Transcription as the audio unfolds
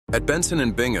At Benson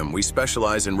Bingham, we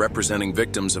specialize in representing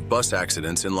victims of bus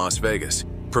accidents in Las Vegas,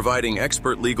 providing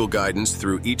expert legal guidance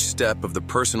through each step of the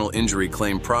personal injury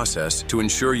claim process to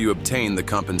ensure you obtain the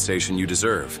compensation you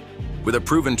deserve. With a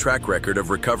proven track record of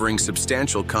recovering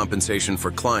substantial compensation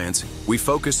for clients, we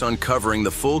focus on covering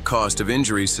the full cost of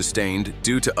injuries sustained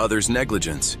due to others'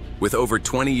 negligence. With over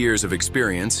 20 years of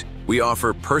experience, we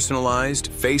offer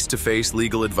personalized, face-to-face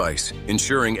legal advice,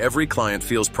 ensuring every client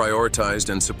feels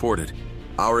prioritized and supported.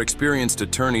 Our experienced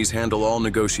attorneys handle all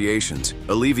negotiations,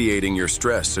 alleviating your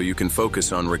stress so you can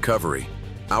focus on recovery.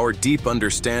 Our deep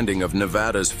understanding of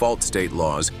Nevada's fault state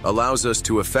laws allows us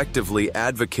to effectively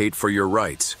advocate for your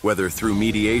rights, whether through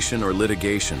mediation or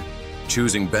litigation.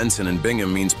 Choosing Benson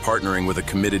Bingham means partnering with a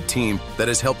committed team that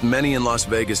has helped many in Las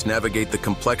Vegas navigate the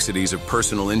complexities of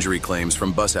personal injury claims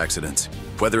from bus accidents.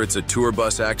 Whether it's a tour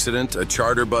bus accident, a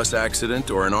charter bus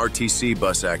accident, or an RTC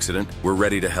bus accident, we're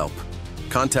ready to help.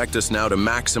 Contact us now to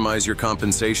maximize your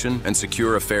compensation and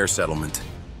secure a fair settlement.